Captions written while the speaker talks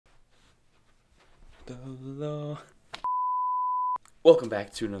the Lord. Welcome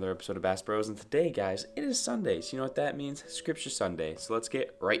back to another episode of Bass Bros, and today, guys, it is Sunday. So you know what that means? Scripture Sunday. So let's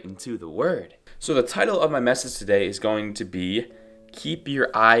get right into the Word. So the title of my message today is going to be Keep Your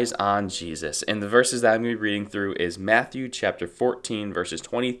Eyes on Jesus. And the verses that I'm going to be reading through is Matthew chapter 14, verses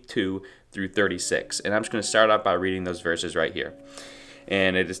 22 through 36. And I'm just going to start out by reading those verses right here.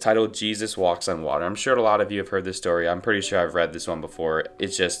 And it is titled, Jesus Walks on Water. I'm sure a lot of you have heard this story. I'm pretty sure I've read this one before.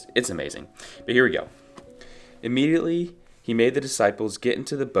 It's amazing. But here we go. Immediately, he made the disciples get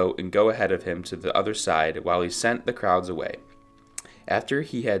into the boat and go ahead of him to the other side while he sent the crowds away. After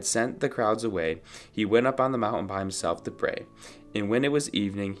he had sent the crowds away, he went up on the mountain by himself to pray. And when it was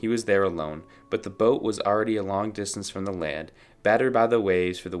evening, he was there alone, but the boat was already a long distance from the land, battered by the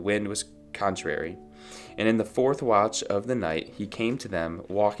waves, for the wind was contrary. And in the fourth watch of the night, he came to them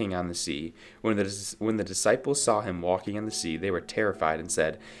walking on the sea. When the disciples saw him walking on the sea, they were terrified and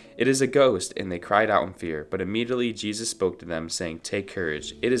said, "It is a ghost," and they cried out in fear. But immediately Jesus spoke to them, saying, "Take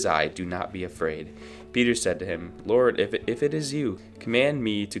courage, it is I, do not be afraid." Peter said to him, "Lord, if it is you, command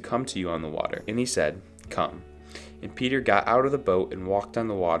me to come to you on the water." And he said, "Come." And Peter got out of the boat and walked on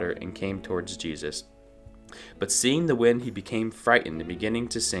the water and came towards Jesus. But seeing the wind, he became frightened, and beginning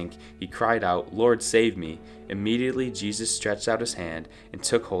to sink, he cried out, "Lord, save me." Immediately Jesus stretched out his hand and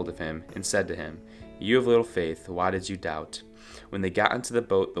took hold of him and said to him, "You have little faith, why did you doubt?" When they got into the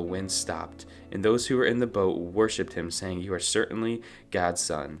boat, the wind stopped, and those who were in the boat worshipped him, saying, "You are certainly God's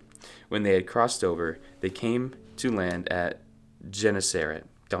Son." When they had crossed over, they came to land at Gennesaret.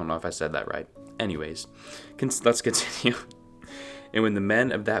 Don't know if I said that right. Anyways, let's continue. And when the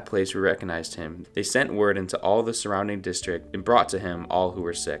men of that place recognized him, they sent word into all the surrounding district and brought to him all who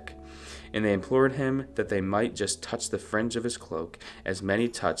were sick. And they implored him that they might just touch the fringe of his cloak. As many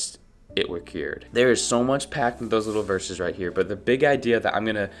touched it were cured. There is so much packed in those little verses right here, but the big idea that I'm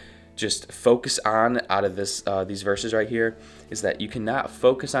going to just focus on out of these verses right here is that you cannot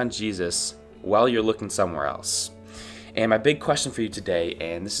focus on Jesus while you're looking somewhere else. And my big question for you today,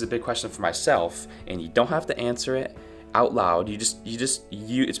 and this is a big question for myself, and you don't have to answer it out loud.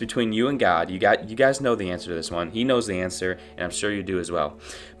 It's between you and God. You guys know the answer to this one. He knows the answer, and I'm sure you do as well.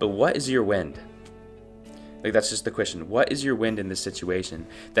 But what is your wind? Like, that's just the question. What is your wind in this situation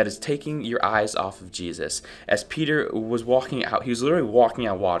that is taking your eyes off of Jesus? As Peter was walking out, he was literally walking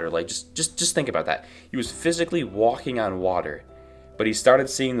on water. Like, just think about that. He was physically walking on water, but he started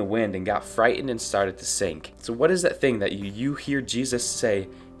seeing the wind and got frightened and started to sink. So what is that thing that you hear Jesus say,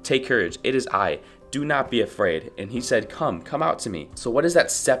 "Take courage, it is I. Do not be afraid." And he said, come out to me. So what is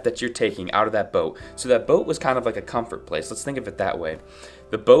that step that you're taking out of that boat? So that boat was kind of like a comfort place. Let's think of it that way.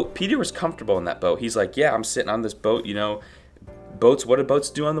 The boat, Peter was comfortable in that boat. He's like, yeah, I'm sitting on this boat, you know. Boats, what do boats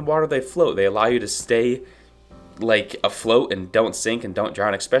do on the water? They float. They allow you to stay like afloat and don't sink and don't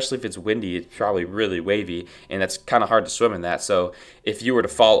drown, especially if it's windy. It's probably really wavy, and that's kind of hard to swim in that. So if you were to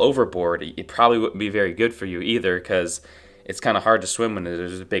fall overboard, it probably wouldn't be very good for you either, because it's kind of hard to swim when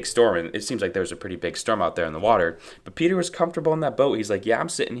there's a big storm, and it seems like there's a pretty big storm out there in the water. But Peter was comfortable in that boat. He's like, yeah, I'm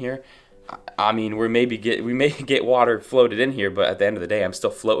sitting here. I mean, we may get water floated in here, but at the end of the day, I'm still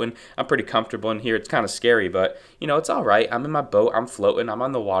floating. I'm pretty comfortable in here. It's kind of scary, but, you know, it's all right. I'm in my boat. I'm floating. I'm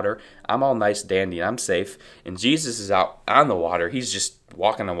on the water. I'm all nice, dandy. I'm safe. And Jesus is out on the water. He's just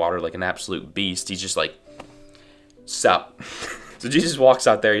walking on water like an absolute beast. He's just like, sup. So Jesus walks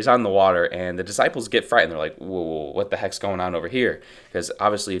out there, he's on the water, and the disciples get frightened. They're like, whoa, what the heck's going on over here? Because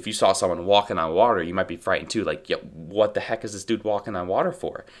obviously if you saw someone walking on water, you might be frightened too. Like, yeah, what the heck is this dude walking on water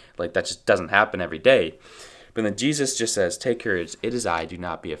for? Like, that just doesn't happen every day. But then Jesus just says, take courage, it is I, do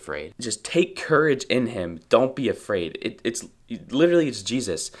not be afraid. Just take courage in him, don't be afraid. It's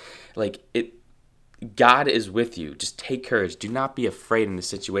Jesus. Like, God is with you. Just take courage, do not be afraid in the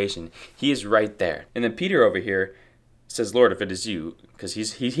situation. He is right there. And then Peter over here says, "Lord, if it is you," because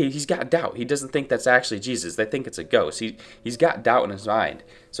he's got doubt. He doesn't think that's actually Jesus. They think it's a ghost. He's got doubt in his mind.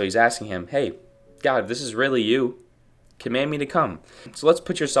 So he's asking him, "Hey, God, if this is really you, command me to come." So let's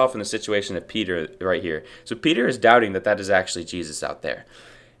put yourself in the situation of Peter right here. So Peter is doubting that is actually Jesus out there.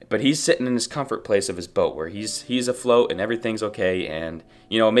 But he's sitting in his comfort place of his boat where he's afloat and everything's okay, and,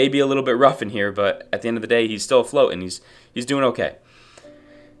 you know, maybe a little bit rough in here, but at the end of the day, he's still afloat and he's doing okay.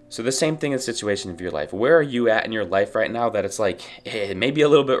 So the same thing in the situation of your life. Where are you at in your life right now that it's like, it may be a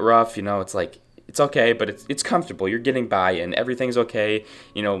little bit rough, you know, it's like, it's okay, but it's comfortable. You're getting by and everything's okay.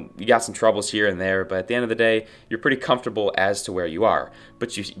 You know, you got some troubles here and there, but at the end of the day, you're pretty comfortable as to where you are.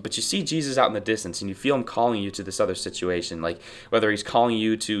 But you see Jesus out in the distance and you feel him calling you to this other situation, like whether he's calling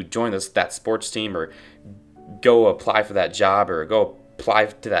you to join that sports team or go apply for that job or go apply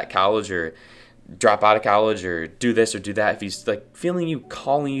to that college or drop out of college or do this or do that, if he's like feeling you,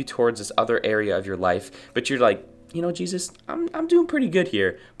 calling you towards this other area of your life, but you're like, you know, Jesus, I'm doing pretty good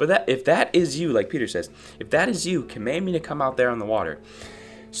here. But if that is you, like Peter says, if that is you, command me to come out there on the water.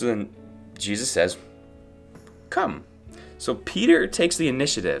 So then Jesus says, come. So Peter takes the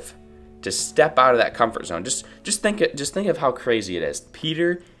initiative to step out of that comfort zone. Just think of how crazy it is.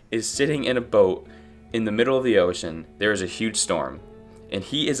 Peter is sitting in a boat in the middle of the ocean. There is a huge storm, and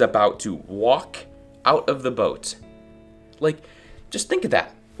he is about to walk out of the boat. Like, just think of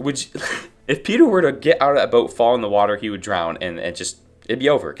that. If Peter were to get out of that boat, fall in the water, he would drown, and it'd be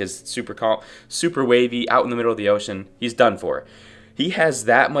over, because super calm, super wavy, out in the middle of the ocean. He's done for. He has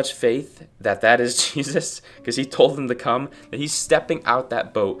that much faith that is Jesus, because he told him to come, that he's stepping out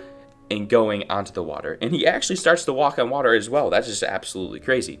that boat and going onto the water. And he actually starts to walk on water as well. That's just absolutely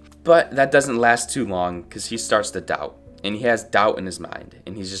crazy. But that doesn't last too long, because he starts to doubt. And he has doubt in his mind.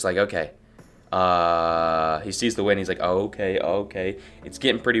 And he's just like, okay. He sees the wind. He's like, okay. It's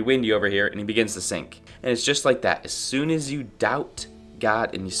getting pretty windy over here. And he begins to sink. And it's just like that. As soon as you doubt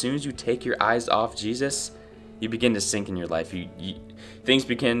God, and as soon as you take your eyes off Jesus, you begin to sink in your life. Things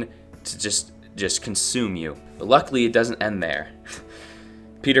begin to just consume you. But luckily, it doesn't end there.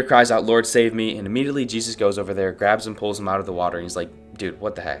 Peter cries out, Lord, save me. And immediately Jesus goes over there, grabs him, pulls him out of the water. And he's like, dude,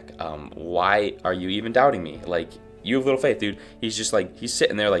 what the heck? Why are you even doubting me? Like, you have little faith, dude. He's just like, he's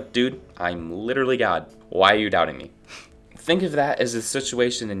sitting there like, dude, I'm literally God. Why are you doubting me? Think of that as a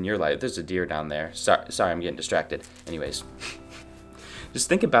situation in your life. There's a deer down there. Sorry, I'm getting distracted. Anyways, just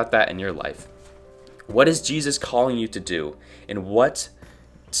think about that in your life. What is Jesus calling you to do? And what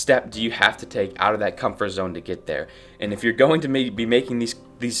step do you have to take out of that comfort zone to get there? And if you're going to be making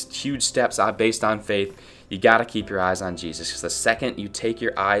these huge steps based on faith, you got to keep your eyes on Jesus, because the second you take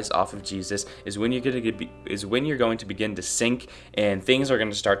your eyes off of Jesus is when you're going to begin to sink, and things are going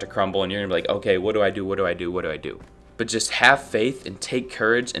to start to crumble, and you're going to be like, okay, what do I do? But just have faith and take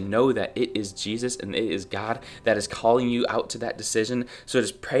courage and know that it is Jesus and it is God that is calling you out to that decision. So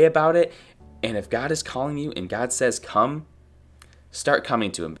just pray about it, and if God is calling you and God says come, start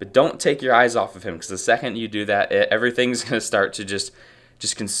coming to him. But don't take your eyes off of him, because the second you do that, everything's going to start to just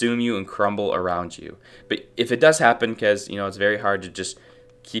consume you and crumble around you. But if it does happen, because it's very hard to just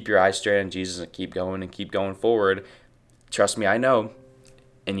keep your eyes straight on Jesus and keep going forward, trust me, I know,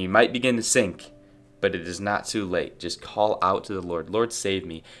 and you might begin to sink, but it is not too late. Just call out to the Lord. Lord, save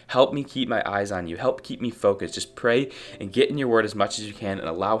me. Help me keep my eyes on you. Help keep me focused. Just pray and get in your word as much as you can, and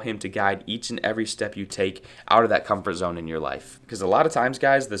allow him to guide each and every step you take out of that comfort zone in your life. Because a lot of times,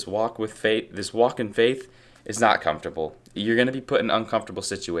 guys, this walk in faith is not comfortable. You're going to be put in uncomfortable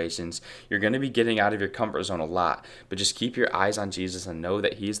situations. You're going to be getting out of your comfort zone a lot. But just keep your eyes on Jesus and know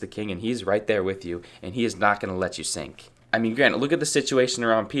that he's the king, and he's right there with you, and he is not going to let you sink. I mean, granted, look at the situation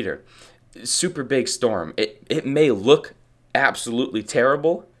around Peter. Super big storm. It may look absolutely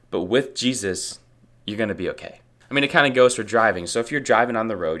terrible, but with Jesus, you're going to be okay. I mean, it kind of goes for driving. So if you're driving on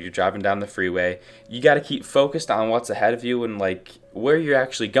the road, you're driving down the freeway, you got to keep focused on what's ahead of you and like where you're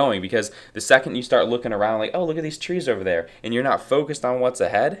actually going, because the second you start looking around like, oh, look at these trees over there, and you're not focused on what's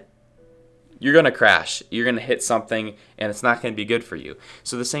ahead, you're going to crash. You're going to hit something, and it's not going to be good for you.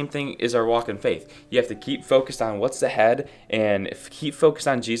 So the same thing is our walk in faith. You have to keep focused on what's ahead, and keep focused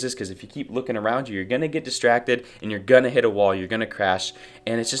on Jesus, because if you keep looking around you, you're going to get distracted, and you're going to hit a wall. You're going to crash,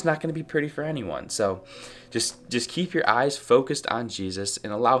 and it's just not going to be pretty for anyone. So just keep your eyes focused on Jesus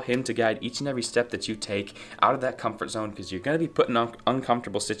and allow him to guide each and every step that you take out of that comfort zone, because you're going to be put in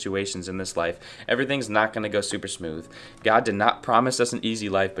uncomfortable situations in this life. Everything's not going to go super smooth. God did not promise us an easy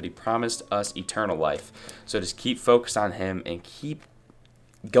life, but he promised us eternal life. So just keep focused on him and keep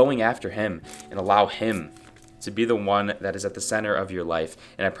going after him, and allow him to be the one that is at the center of your life.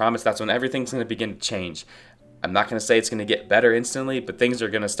 And I promise that's when everything's going to begin to change. I'm not going to say it's going to get better instantly, but things are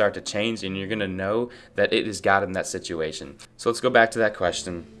going to start to change, and you're going to know that it is God in that situation. So let's go back to that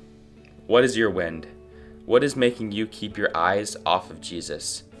question. What is your wind? What is making you keep your eyes off of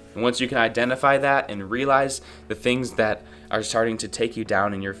Jesus? And once you can identify that and realize the things that are starting to take you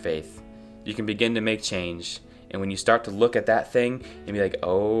down in your faith, you can begin to make change. And when you start to look at that thing and be like,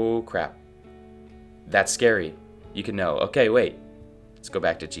 oh crap, that's scary, you can know, okay, wait. Let's go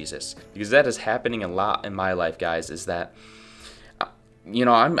back to Jesus, because that is happening a lot in my life, guys, is that,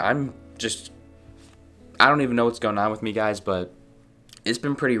 I'm just, I don't even know what's going on with me, guys, but it's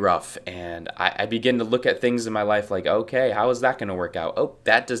been pretty rough, and I begin to look at things in my life like, okay, how is that going to work out? Oh,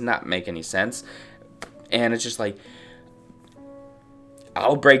 that does not make any sense. And it's just like,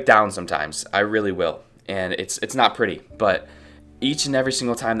 I'll break down sometimes. I really will. And it's not pretty, but each and every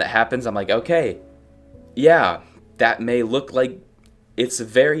single time that happens, I'm like, okay, yeah, that may look like it's a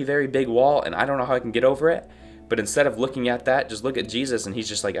very, very big wall, and I don't know how I can get over it. But instead of looking at that, just look at Jesus, and he's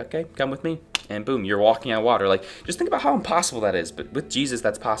just like, okay, come with me. And boom, you're walking on water. Like, just think about how impossible that is. But with Jesus,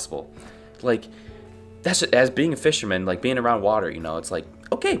 that's possible. Like, that's as being a fisherman, like being around water, you know, it's like,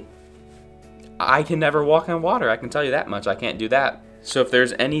 okay, I can never walk on water. I can tell you that much. I can't do that. So if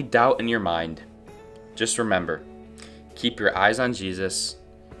there's any doubt in your mind, just remember, keep your eyes on Jesus,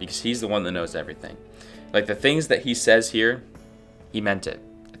 because he's the one that knows everything. Like, the things that he says here, he meant it.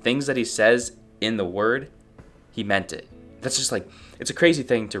 The things that he says in the word, he meant it. That's just like, it's a crazy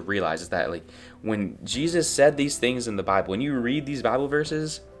thing to realize, is that like when Jesus said these things in the Bible, when you read these Bible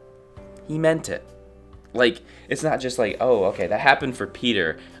verses, he meant it. Like, it's not just like, oh, okay, that happened for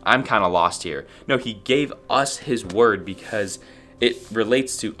Peter, I'm kind of lost here. No, he gave us his word because it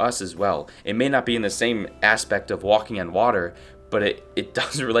relates to us as well. It may not be in the same aspect of walking on water, but it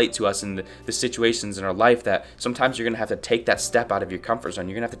does relate to us in the situations in our life that sometimes you're going to have to take that step out of your comfort zone.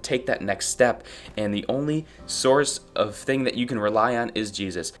 You're going to have to take that next step. And the only source of thing that you can rely on is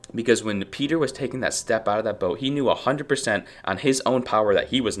Jesus. Because when Peter was taking that step out of that boat, he knew 100% on his own power that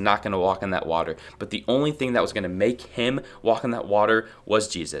he was not going to walk on that water. But the only thing that was going to make him walk on that water was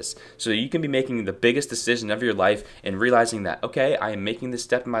Jesus. So you can be making the biggest decision of your life and realizing that, okay, I am making this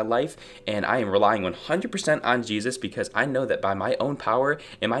step in my life and I am relying 100% on Jesus, because I know that by my own power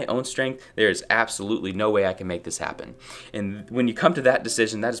and my own strength, there is absolutely no way I can make this happen. And when you come to that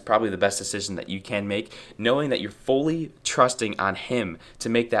decision, that is probably the best decision that you can make, knowing that you're fully trusting on him to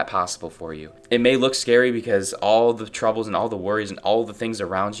make that possible for you. It may look scary because all the troubles and all the worries and all the things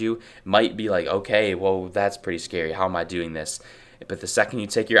around you might be like, okay, well, that's pretty scary. How am I doing this? But the second you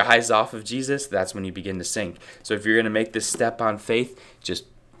take your eyes off of Jesus, that's when you begin to sink. So if you're going to make this step on faith, just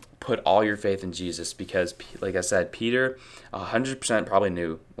put all your faith in Jesus, because like I said, Peter 100% probably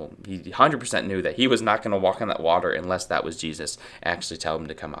knew, well, he 100% knew that he was not going to walk on that water unless that was Jesus actually tell him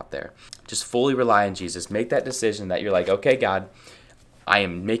to come out there. Just fully rely on Jesus. Make that decision that you're like, okay, God, I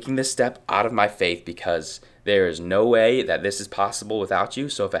am making this step out of my faith because there is no way that this is possible without you.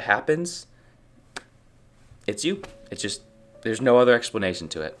 So if it happens, it's you. It's just, there's no other explanation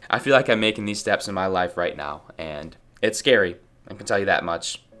to it. I feel like I'm making these steps in my life right now, and it's scary. I can tell you that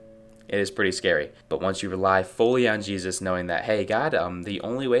much. It is pretty scary. But once you rely fully on Jesus, knowing that, hey, God, the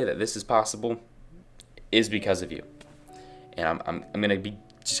only way that this is possible is because of you. And I'm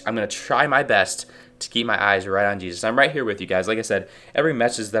gonna try my best to keep my eyes right on Jesus. I'm right here with you guys. Like I said, every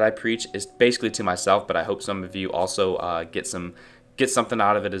message that I preach is basically to myself, but I hope some of you also get something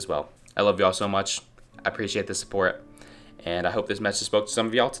out of it as well. I love you all so much. I appreciate the support, and I hope this message spoke to some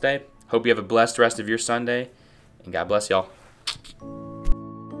of y'all today. Hope you have a blessed rest of your Sunday, and God bless y'all.